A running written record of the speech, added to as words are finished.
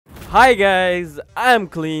Hi guys, I'm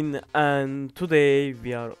Clean and today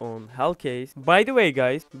we are on Hellcase. By the way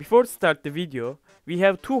guys, before start the video, we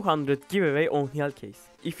have 200 giveaway on Hellcase.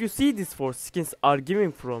 If you see these 4 skins are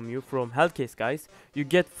giving from you from Hellcase guys, you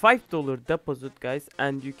get $5 deposit guys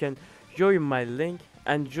and you can join my link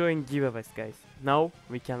and join giveaways guys. Now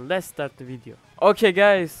let's start the video. Okay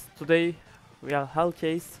guys, today we are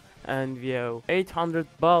Hellcase and we have 800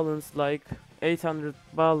 balance, like 800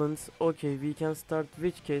 balance. Okay, we can start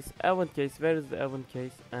which case? Event case. Where is the event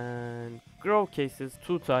case? And grow cases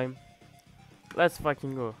 2 time. Let's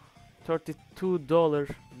fucking go.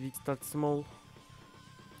 $32. We start small.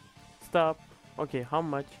 Stop. Okay, how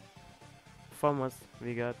much? Famous.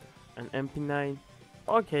 We got an MP9.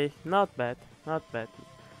 Okay, not bad. Not bad.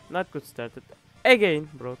 Not good started. Again,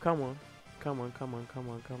 bro. Come on. Come on. Come on. Come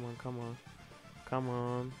on. Come on. Come on. Come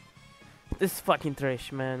on. This is fucking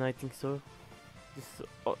trash, man. I think so. This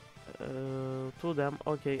to them.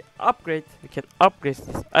 Okay, upgrade. We can upgrade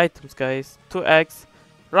these items guys. 2x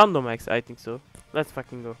random x, I think so. Let's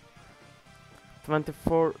fucking go.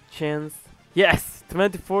 24 chance. Yes,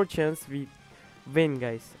 24 chance we win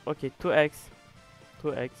guys. Okay, 2x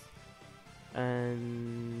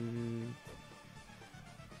and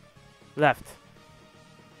left.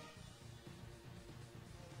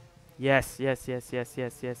 Yes,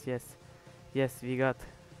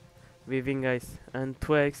 we win guys. And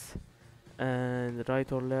 2x and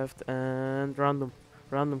right or left and random.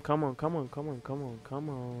 Come on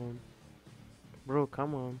bro,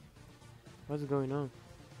 come on. What's going on?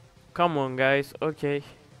 Come on guys. Okay,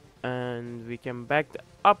 and we can back the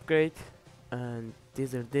upgrade and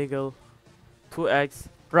Dizzle Diggle 2x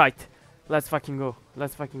right. Let's fucking go.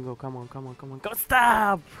 Come on. Go,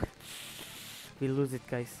 stop. We lose it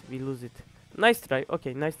guys, we lose it. Nice try.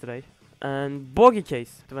 Okay, nice try. And bogey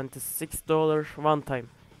case, $26 one time.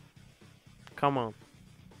 Come on.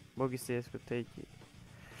 Bogey says could take it.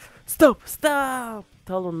 Stop!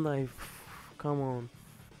 Talon knife. Come on.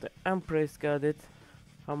 The Empress got it.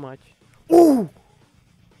 How much? Ooh!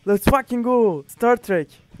 Let's fucking go! Star Trek.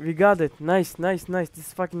 We got it. Nice. This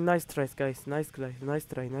is fucking nice tries, guys. Nice try.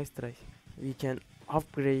 We can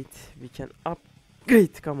upgrade.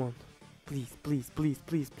 Come on. Please.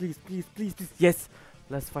 Yes!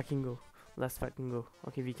 Let's fucking go.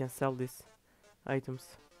 Okay, we can sell these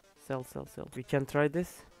items. Sell. We can try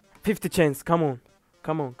this. 50 chance. Come on.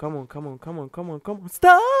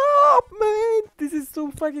 Stop, man. This is so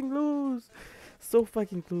fucking close.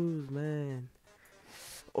 Man.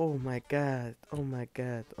 Oh my god.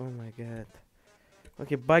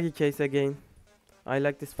 Okay, buggy case again. I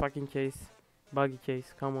like this fucking case. Buggy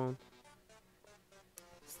case. Come on.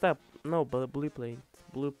 Stop. No, but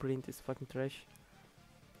blueprint is fucking trash.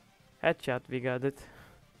 Headshot, we got it.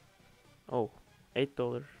 Oh,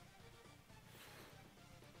 $8.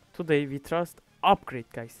 Today we trust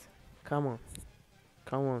upgrade guys. Come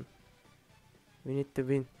on. We need to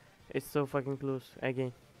win. It's so fucking close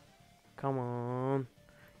again. Come on.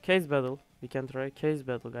 Case battle. We can try case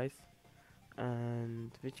battle guys.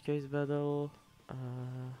 And which case battle?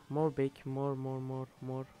 More big, more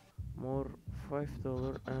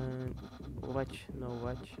 $5 and watch.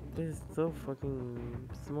 This is so fucking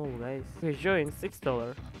small guys. Okay, join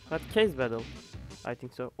 $6. But case battle, I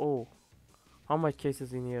think so. Oh, how much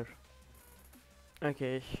cases in here?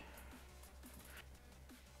 Okay,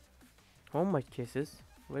 how much cases?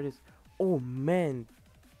 Where is? Oh man,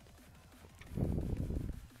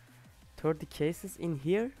 30 cases in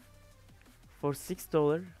here for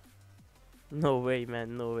 $6. No way,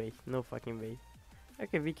 man. No fucking way.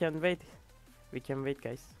 Okay, we can wait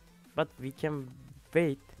guys, but we can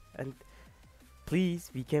wait and please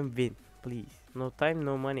we can win, please. No time,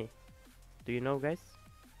 no money, do you know guys?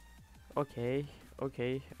 Okay,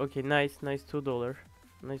 nice $2.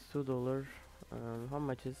 How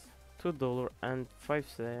much is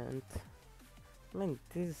 $2.05? Man,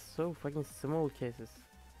 this is so fucking small cases.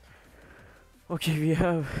 Okay, we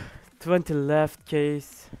have 20 left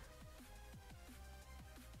case.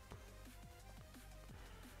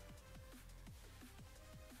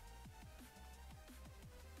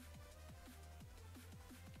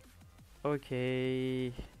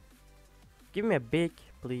 Okay, give me a big,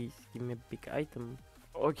 please. Give me a big item.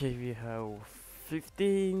 Okay, we have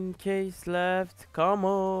 15 case left. Come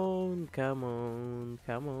on.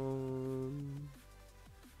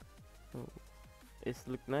 Oh, it's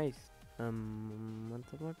look nice. One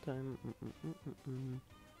more time.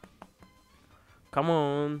 Come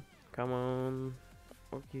on.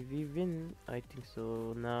 Okay, we win. I think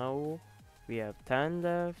so. Now we have 10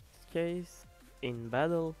 left case in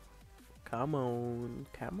battle. Come on,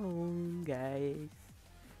 guys.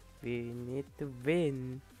 We need to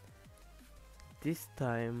win. this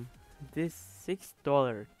time this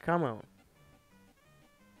 $6. Come on,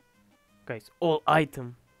 guys. All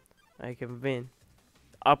item I can win.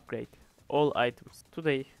 Upgrade all items.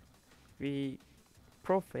 Today we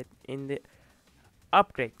profit in the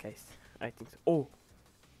upgrade, guys. I think so. Oh,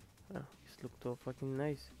 this looked so fucking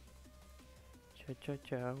nice.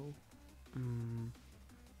 Ciao. How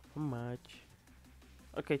much?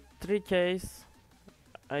 Okay, 3Ks.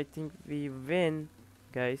 I think we win,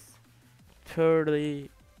 guys. 30Ks.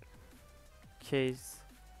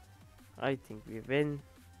 I think we win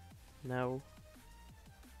now.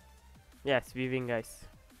 Yes, we win, guys.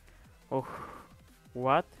 Oh,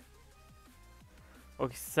 what?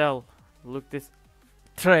 Okay, sell. Look this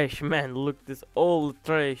trash, man. Look this old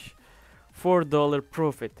trash. $4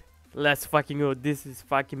 profit. Let's fucking go. This is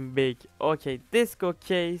fucking big. Okay, disco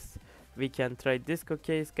case. We can try disco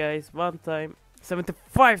case, guys. One time.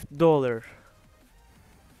 $75.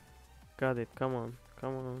 Got it. Come on.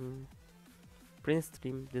 Prince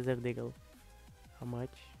Stream, Desert Eagle. How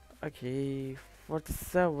much? Okay,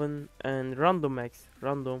 47 and random max.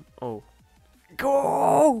 Random. Oh,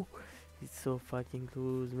 go! It's so fucking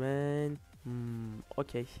close, man.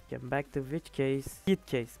 Okay, come back to which case? Hit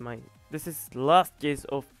case, mine. This is last case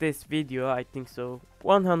of this video, I think so.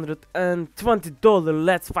 $120.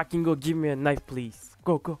 Let's fucking go. Give me a knife, please.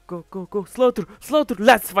 Go. Slaughter.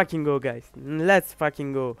 Let's fucking go, guys. Let's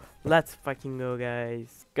fucking go,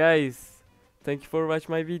 guys. Guys, thank you for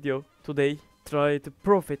watching my video today. Try to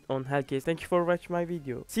profit on Hellcase. Thank you for watching my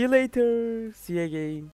video. See you later. See you again.